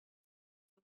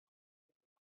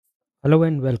Hello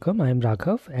and welcome. I am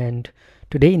Raghav, and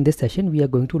today in this session we are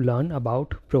going to learn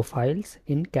about profiles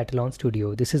in Katalon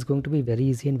Studio. This is going to be very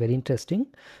easy and very interesting.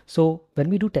 So when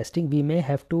we do testing, we may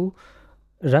have to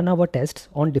run our tests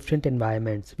on different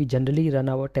environments. We generally run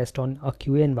our test on a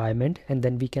QA environment, and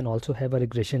then we can also have a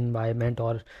regression environment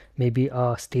or maybe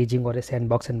a staging or a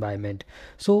sandbox environment.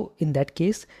 So in that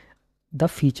case, the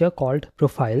feature called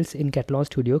profiles in Katalon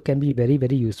Studio can be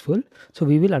very useful. So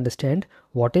we will understand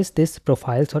what is this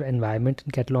profiles or environment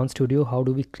in Katalon Studio, how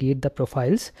do we create the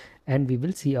profiles, and we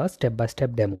will see a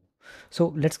step-by-step demo.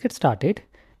 So let's get started.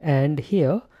 And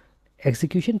here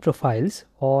execution profiles,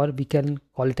 or we can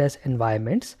call it as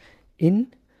environments,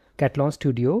 in Katalon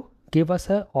Studio give us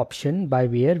an option by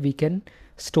where we can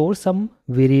store some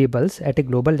variables at a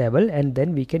global level, and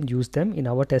then we can use them in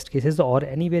our test cases or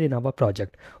anywhere in our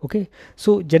project. Okay,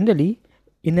 so generally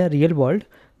in a real world,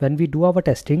 when we do our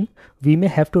testing, we may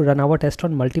have to run our test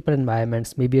on multiple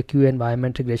environments, maybe a QA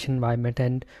environment, regression environment,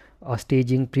 and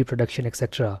staging, pre-production,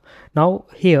 etc. Now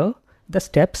here the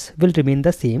steps will remain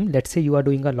the same. Let's say you are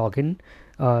doing a login,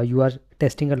 you are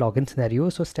testing a login scenario,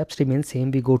 so steps remain same.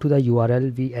 We go to the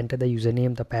URL, we enter the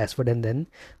username, the password, and then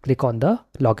click on the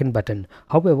login button.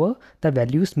 However, the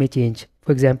values may change.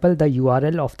 For example, the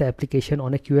URL of the application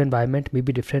on a QA environment may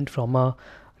be different from a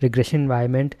regression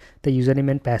environment. The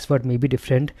username and password may be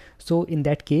different. So in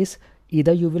that case,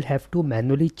 either you will have to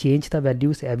manually change the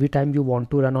values every time you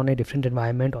want to run on a different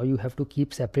environment, or you have to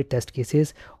keep separate test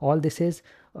cases. All this is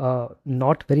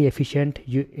not very efficient.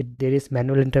 There is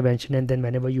manual intervention, and then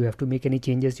whenever you have to make any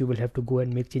changes, you will have to go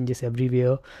and make changes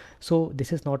everywhere. So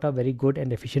this is not a very good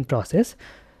and efficient process.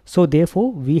 So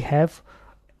therefore we have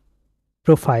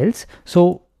profiles.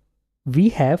 So we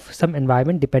have some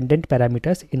environment dependent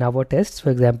parameters in our tests. For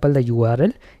example, the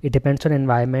URL, it depends on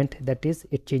environment, that is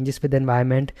it changes with the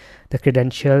environment. The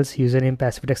credentials, username,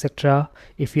 password, etc.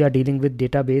 If we are dealing with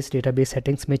database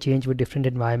settings may change with different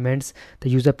environments. The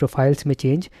user profiles may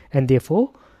change, and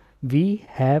therefore we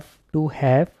have to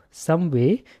have some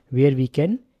way where we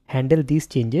can handle these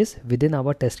changes within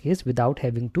our test case without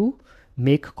having to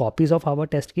make copies of our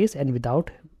test case and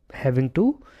without having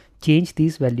to change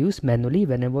these values manually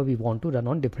whenever we want to run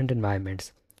on different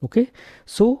environments. Okay,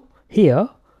 so here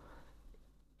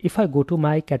if I go to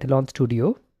my Katalon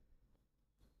Studio,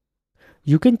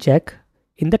 you can check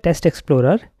in the test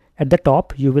explorer. At the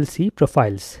top you will see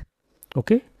profiles.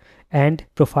 Okay, and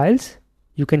profiles,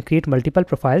 you can create multiple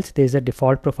profiles. There is a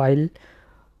default profile.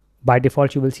 By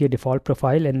default you will see a default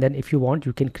profile, and then if you want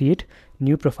you can create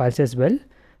new profiles as well.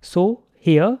 So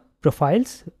here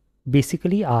profiles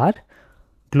basically are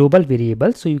global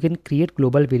variables, so you can create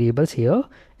global variables here,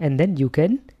 and then you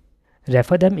can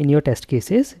refer them in your test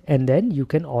cases, and then you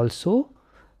can also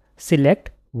select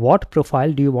what profile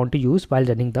do you want to use while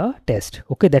running the test.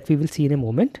 Okay, that we will see in a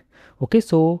moment. Okay,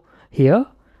 so here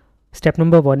step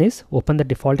number 1 is open the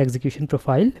default execution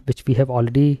profile, which we have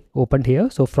already opened here.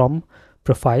 So from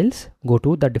profiles, go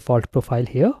to the default profile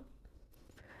here.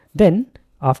 Then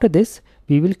after this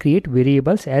we will create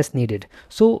variables as needed.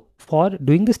 So for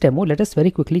doing this demo, let us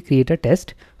very quickly create a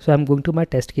test. So I'm going to my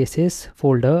test cases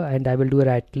folder, and I will do a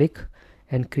right click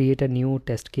and create a new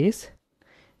test case,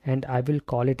 and I will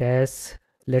call it as,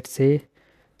 let's say,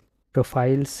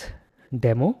 profiles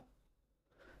demo.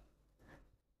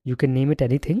 You can name it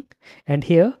anything. And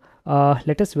here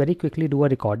let us very quickly do a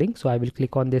recording. So I will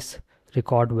click on this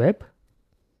record web,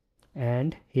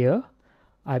 and here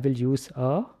I will use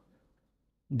a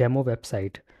demo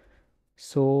website.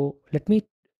 So let me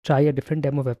try a different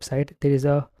demo website. There is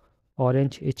a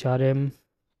Orange HRM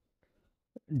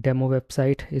demo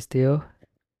website is there.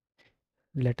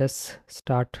 Let us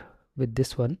start with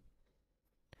this one,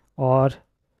 or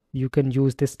you can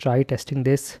use this try testing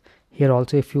this. Here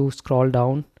also if you scroll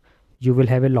down you will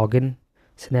have a login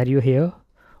scenario here,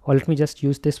 or let me just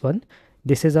use this one.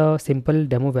 This is a simple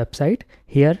demo website.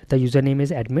 Here the username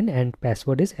is admin and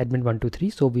password is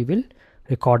admin123. So we will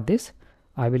record this.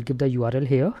 I will give the URL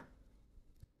here.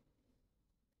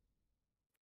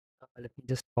 Let me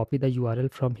just copy the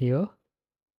URL from here.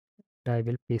 I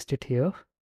will paste it here,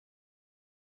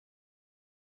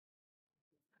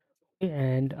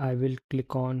 and I will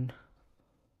click on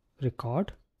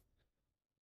record.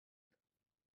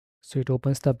 So it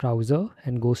opens the browser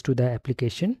and goes to the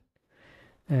application,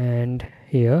 and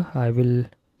here I will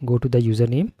go to the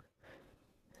username,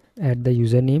 add the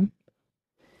username,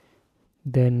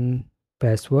 then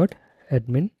password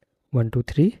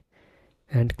admin123,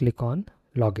 and click on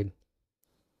login.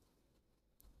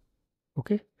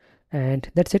 Okay,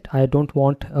 and that's it. I don't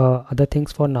want other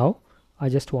things for now. I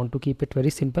just want to keep it very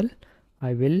simple.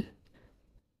 I will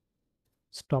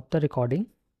stop the recording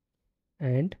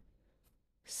and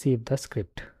save the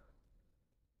script.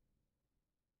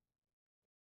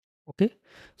 Okay,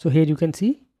 so here you can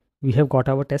see we have got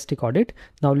our test recorded.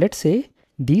 Now let's say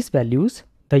these values,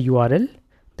 the URL,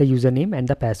 the username and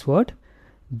the password,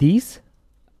 these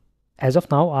as of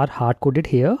now are hard coded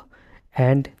here,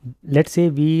 and let's say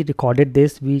we recorded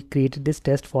this, we created this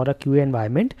test for a QA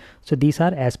environment, so these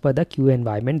are as per the QA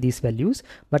environment, these values.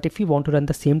 But if we want to run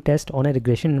the same test on a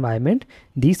regression environment,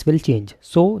 these will change.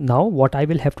 So now what I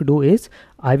will have to do is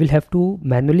I will have to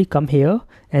manually come here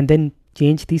and then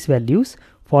change these values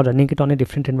for running it on a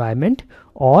different environment,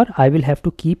 or I will have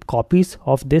to keep copies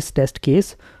of this test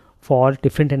case for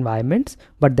different environments,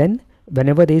 but then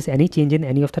whenever there is any change in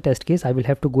any of the test case, I will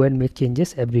have to go and make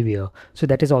changes everywhere. So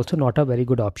that is also not a very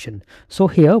good option. So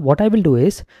here what I will do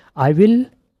is I will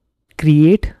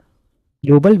create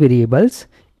global variables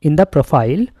in the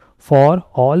profile for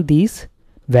all these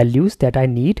values that I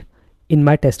need in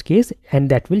my test case, and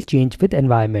that will change with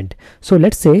environment. So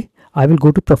let's say I will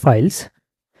go to profiles,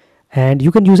 and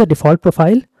you can use a default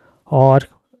profile, or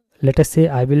let us say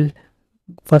I will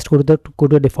first go to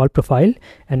the default profile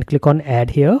and click on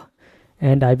add here,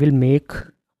 and I will make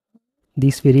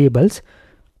these variables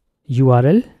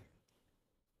URL,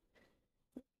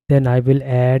 then I will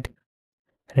add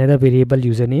another variable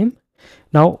username.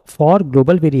 Now for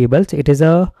global variables, it is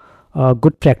a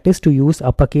good practice to use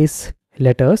uppercase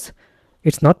letters.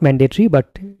 It's not mandatory,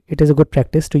 but it is a good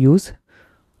practice to use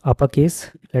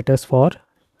uppercase letters for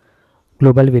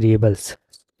global variables.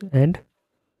 And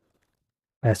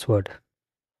password.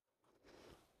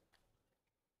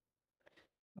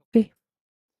 Okay,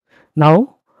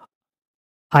 now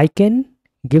I can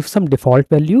give some default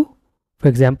value. For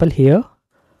example, here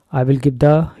I will give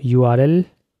the URL,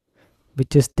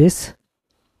 which is this.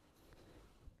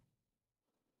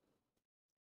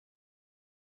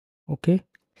 Okay,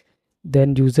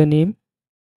 then username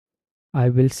I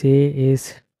will say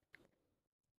is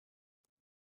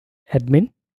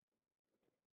admin,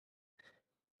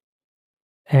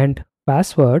 and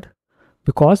password,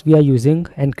 because we are using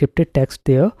encrypted text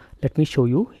there, let me show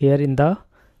you here in the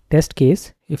test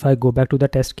case. If I go back to the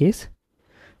test case,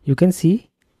 you can see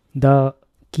the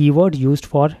keyword used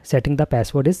for setting the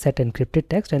password is set encrypted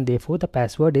text, and therefore the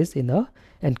password is in a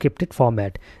encrypted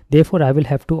format. Therefore I will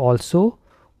have to also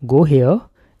go here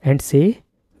and say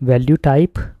value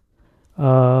type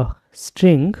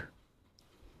string,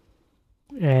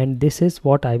 and this is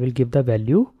what I will give the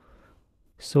value.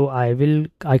 So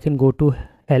I can go to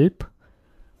help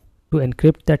to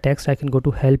encrypt the text. I can go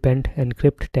to help and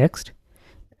encrypt text,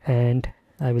 and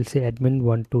I will say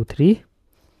admin123,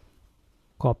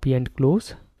 copy and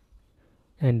close,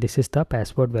 and this is the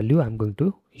password value I'm going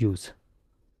to use.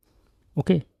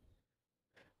 Okay,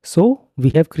 so we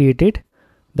have created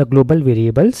the global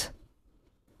variables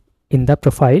in the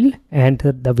profile, and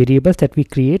the variables that we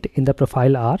create in the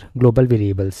profile are global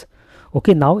variables.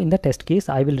 Okay, now in the test case,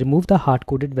 I will remove the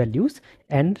hard-coded values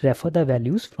and refer the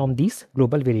values from these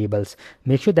global variables.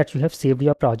 Make sure that you have saved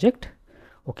your project.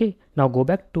 Okay, now go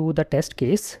back to the test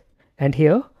case, and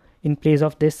here in place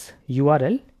of this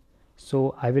URL,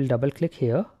 so I will double click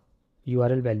here,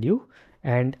 URL value,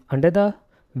 and under the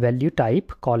value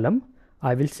type column,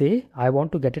 I will say I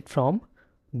want to get it from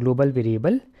global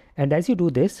variable. And as you do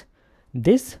this,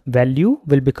 this value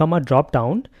will become a drop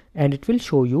down, and it will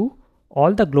show you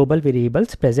all the global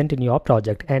variables present in your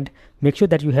project. And make sure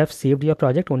that you have saved your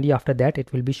project. Only after that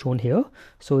it will be shown here.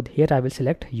 So here I will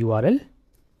select URL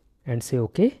and say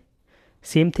OK.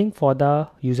 Same thing for the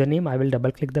username. I will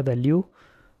double click the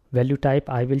value type.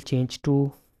 I will change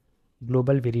to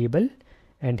global variable,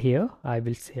 and here I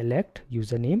will select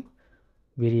username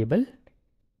variable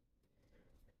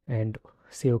and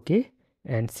say OK.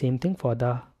 And same thing for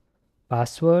the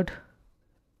password.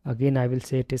 Again I will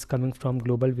say it is coming from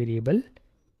global variable,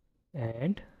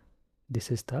 and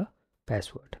this is the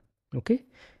password. Okay,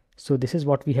 so this is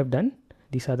what we have done.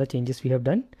 These are the changes we have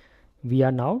done. We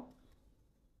are now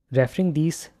referring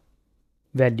these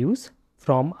values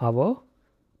from our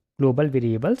global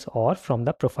variables or from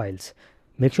the profiles.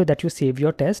 Make sure that you save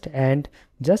your test and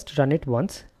just run it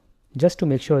once, just to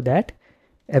make sure that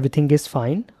everything is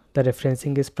fine, the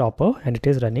referencing is proper, and it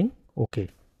is running okay.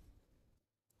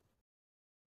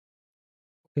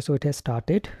 Okay, so it has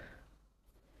started.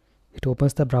 It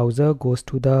opens the browser, goes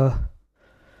to the,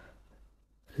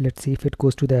 let's see if it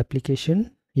goes to the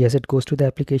application. Yes, it goes to the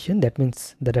application. That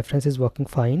means the reference is working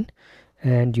fine,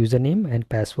 and username and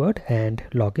password and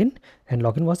login, and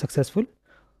login was successful.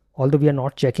 Although we are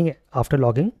not checking after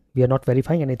logging, we are not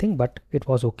verifying anything, but it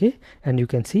was okay. And you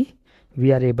can see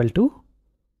we are able to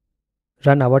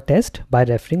run our test by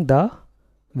referring the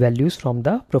values from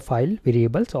the profile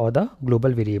variables or the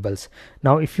global variables.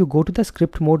 Now if you go to the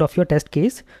script mode of your test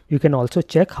case, you can also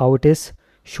check how it is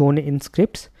shown in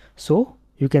scripts. So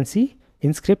you can see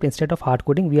in script, instead of hard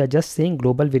coding, we are just saying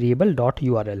global variable dot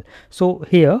URL. So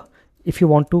here, if you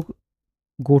want to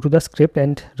go to the script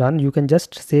and run, you can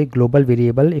just say global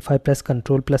variable. If I press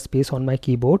Ctrl plus space on my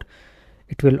keyboard,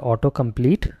 it will auto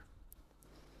complete.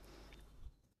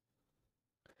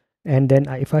 And then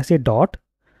if I say dot,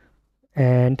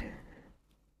 and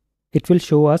it will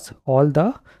show us all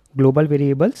the global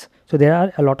variables. So there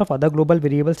are a lot of other global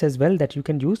variables as well that you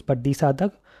can use, but these are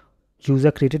the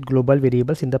user created global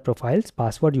variables in the profiles: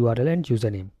 password, URL, and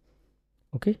username.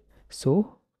 Okay,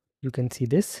 so you can see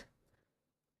this.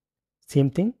 Same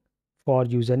thing for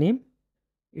username,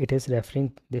 it is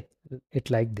referring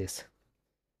it like this.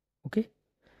 Okay,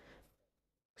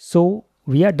 so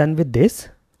we are done with this.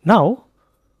 Now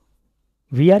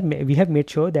we have made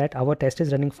sure that our test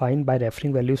is running fine by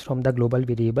referring values from the global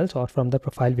variables or from the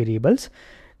profile variables.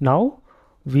 Now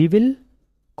we will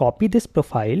copy this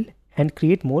profile and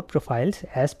create more profiles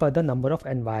as per the number of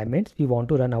environments we want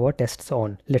to run our tests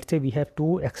on. Let's say we have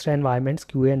 2 extra environments,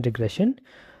 QA and regression.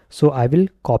 So I will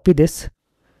copy this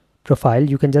profile.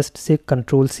 You can just say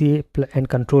Control C and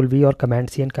Control V, or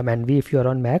Command C and Command V if you are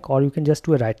on Mac, or you can just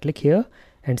do a right click here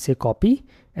and say copy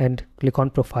and click on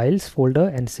profiles folder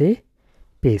and say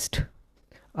paste.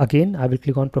 Again I will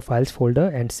click on profiles folder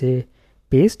and say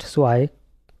paste. So I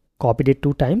copied it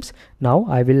 2 times. Now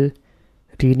I will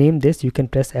rename this. You can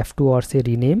press F2 or say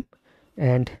rename,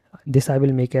 and this I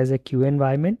will make as a QA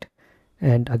environment,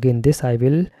 and again this I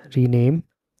will rename,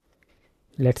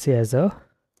 let's say, as a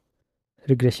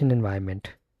regression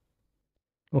environment.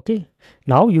 Okay,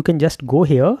 now you can just go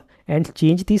here and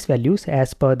change these values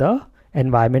as per the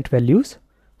environment values.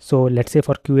 So let's say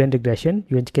for QA and regression,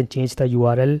 you can change the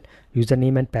URL,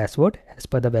 username and password as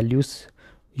per the values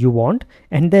you want.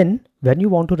 And then when you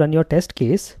want to run your test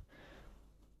case,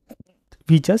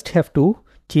 we just have to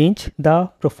change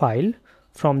the profile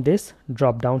from this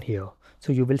drop down here.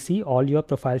 So you will see all your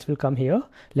profiles will come here.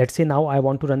 Let's say now I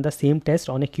want to run the same test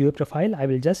on a QA profile. I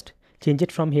will just change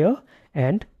it from here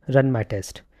and run my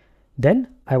test. Then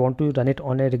I want to run it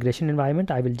on a regression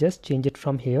environment. I will just change it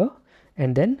from here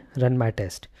and then run my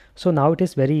test. So now it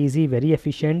is very easy, very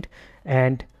efficient,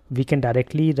 and we can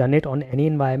directly run it on any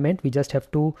environment. We just have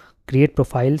to create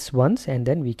profiles once and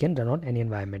then we can run on any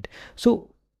environment. So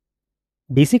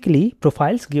basically,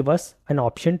 profiles give us an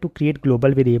option to create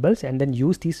global variables and then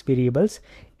use these variables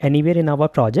anywhere in our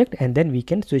project, and then we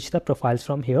can switch the profiles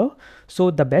from here.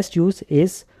 So the best use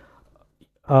is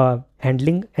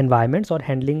handling environments or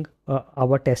handling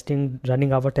our testing,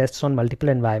 running our tests on multiple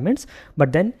environments,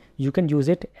 but then you can use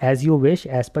it as you wish,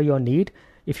 as per your need.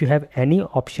 If you have any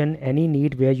option, any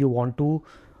need where you want to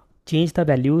change the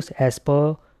values as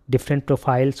per different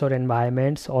profiles or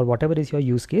environments or whatever is your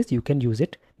use case, you can use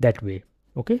it that way.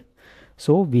 Okay,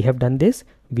 so we have done this.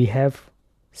 We have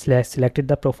selected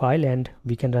the profile and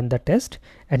we can run the test.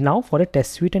 And now for a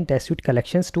test suite and test suite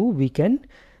collections too, we can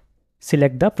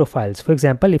select the profiles. For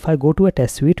example, if I go to a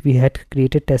test suite, we had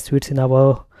created test suites in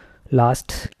our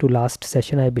last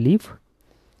session, I believe.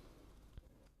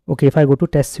 Okay, if I go to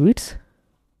test suites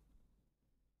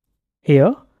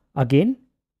here, again,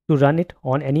 to run it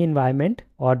on any environment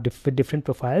or with different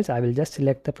profiles, I will just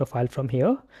select the profile from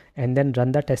here and then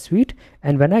run the test suite.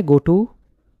 And when I go to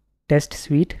test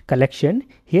suite collection,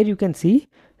 here you can see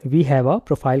we have a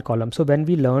profile column. So when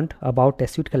we learned about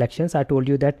test suite collections, I told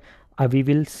you that we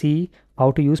will see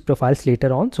how to use profiles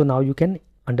later on. So now you can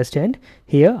understand.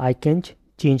 Here I can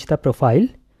change the profile.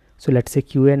 So let's say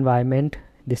QA environment,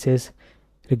 this is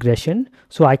regression.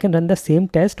 So I can run the same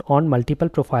test on multiple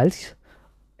profiles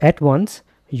at once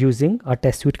using a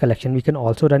test suite collection. We can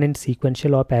also run in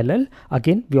sequential or parallel.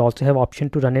 Again, we also have option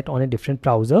to run it on a different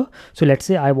browser. So let's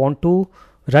say I want to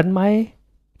run my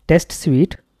test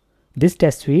suite, this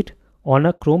test suite, on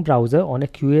a Chrome browser on a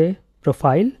QA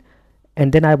profile,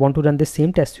 and then I want to run the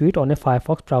same test suite on a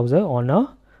Firefox browser on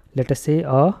a, let us say,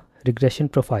 a regression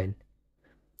profile.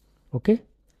 Okay,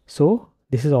 so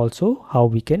this is also how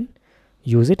we can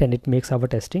use it, and it makes our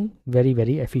testing very,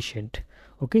 very efficient.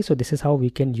 Okay, so this is how we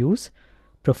can use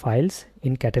profiles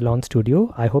in Katalon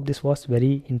Studio. I hope this was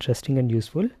very interesting and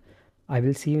useful. I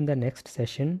will see you in the next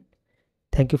session.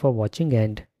 Thank you for watching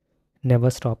and never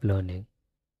stop learning.